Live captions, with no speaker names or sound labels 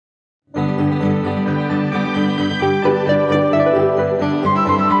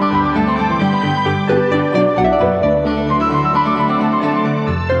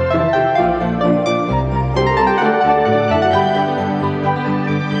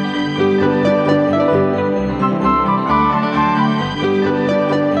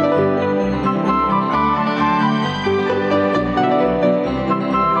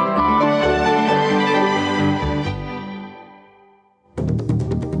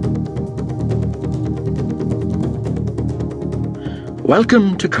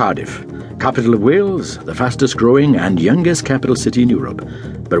Welcome to Cardiff, capital of Wales, the fastest growing and youngest capital city in Europe,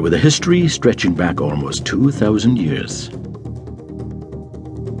 but with a history stretching back almost 2,000 years.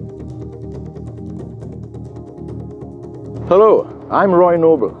 Hello, I'm Roy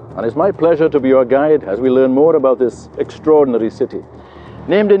Noble, and it's my pleasure to be your guide as we learn more about this extraordinary city.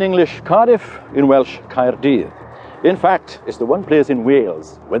 Named in English Cardiff, in Welsh Caerdydd. In fact, it's the one place in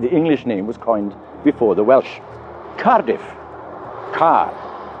Wales where the English name was coined before the Welsh. Cardiff,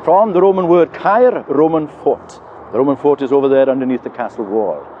 Car, from the Roman word Caer, Roman fort. The Roman fort is over there underneath the castle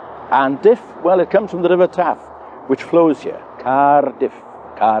wall. And Diff, well, it comes from the River Taff, which flows here. Cardiff,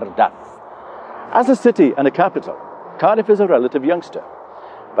 Cardaff. As a city and a capital, Cardiff is a relative youngster.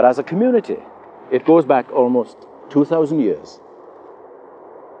 But as a community, it goes back almost 2,000 years.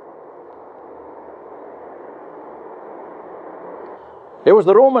 It was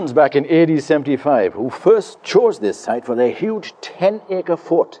the Romans back in AD 75 who first chose this site for their huge 10-acre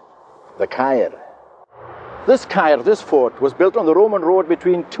fort, the Caer. This Caer, this fort, was built on the Roman road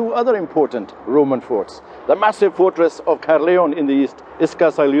between two other important Roman forts, the massive fortress of Caerleon in the east, Isca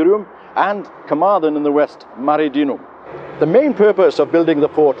Silurium, and Carmarthen in the west, Maridinum. The main purpose of building the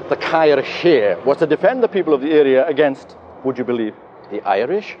fort, the Caer here, was to defend the people of the area against, would you believe, the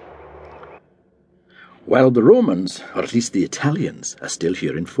Irish? Well, the Romans, or at least the Italians, are still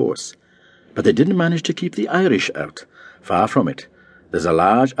here in force. But they didn't manage to keep the Irish out. Far from it. There's a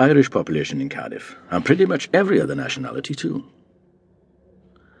large Irish population in Cardiff, and pretty much every other nationality too.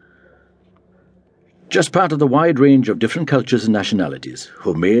 Just part of the wide range of different cultures and nationalities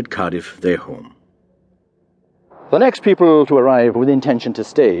who made Cardiff their home. The next people to arrive with the intention to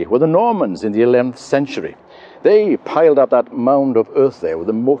stay were the Normans in the 11th century. They piled up that mound of earth there with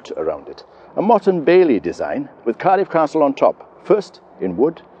a moat around it. A Motte and Bailey design with Cardiff Castle on top, first in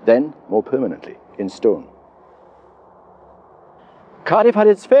wood, then, more permanently, in stone. Cardiff had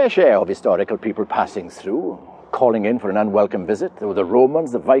its fair share of historical people passing through, calling in for an unwelcome visit. There were the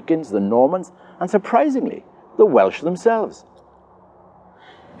Romans, the Vikings, the Normans, and surprisingly, the Welsh themselves.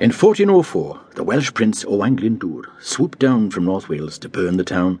 In 1404, the Welsh prince Owain Glyndŵr swooped down from North Wales to burn the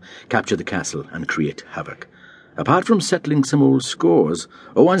town, capture the castle, and create havoc. Apart from settling some old scores,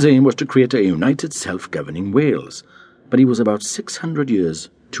 Owain's aim was to create a united self-governing Wales, but he was about 600 years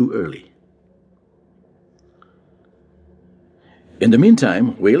too early. In the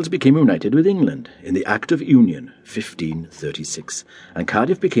meantime, Wales became united with England in the Act of Union 1536, and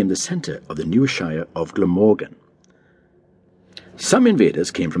Cardiff became the centre of the new shire of Glamorgan. Some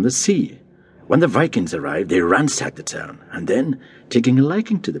invaders came from the sea. When the Vikings arrived, they ransacked the town, and then, taking a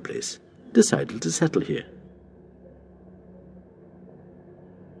liking to the place, decided to settle here.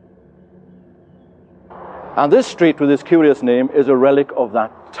 And this street with this curious name is a relic of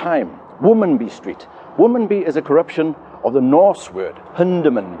that time, Womanby Street. Womanby is a corruption of the Norse word,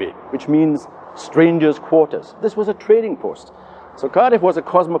 Hundamanby, which means stranger's quarters. This was a trading post. So Cardiff was a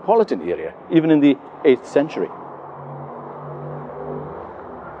cosmopolitan area, even in the 8th century.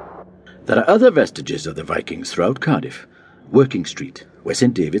 There are other vestiges of the Vikings throughout Cardiff. Working Street, where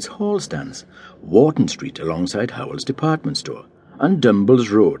St David's Hall stands, Wharton Street alongside Howell's department store, and Dumble's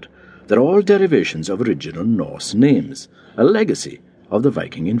Road. They're all derivations of original Norse names, a legacy of the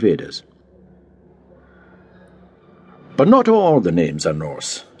Viking invaders. But not all the names are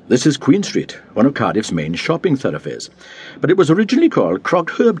Norse. This is Queen Street, one of Cardiff's main shopping thoroughfares, but it was originally called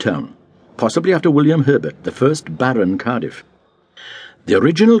Crogherbtown, possibly after William Herbert, the first Baron Cardiff. The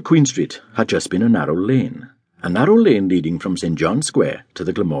original Queen Street had just been a narrow lane leading from St John's Square to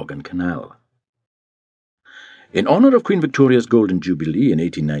the Glamorgan Canal. In honour of Queen Victoria's Golden Jubilee in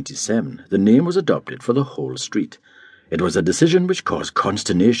 1897, the name was adopted for the whole street. It was a decision which caused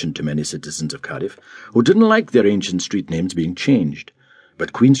consternation to many citizens of Cardiff, who didn't like their ancient street names being changed,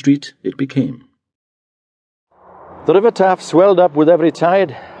 but Queen Street it became. The River Taff swelled up with every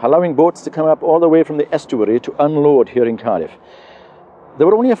tide, allowing boats to come up all the way from the estuary to unload here in Cardiff. There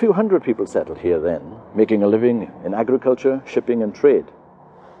were only a few hundred people settled here then, making a living in agriculture, shipping and trade.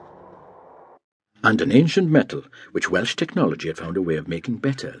 And an ancient metal which Welsh technology had found a way of making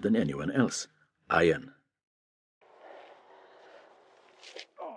better than anyone else, iron.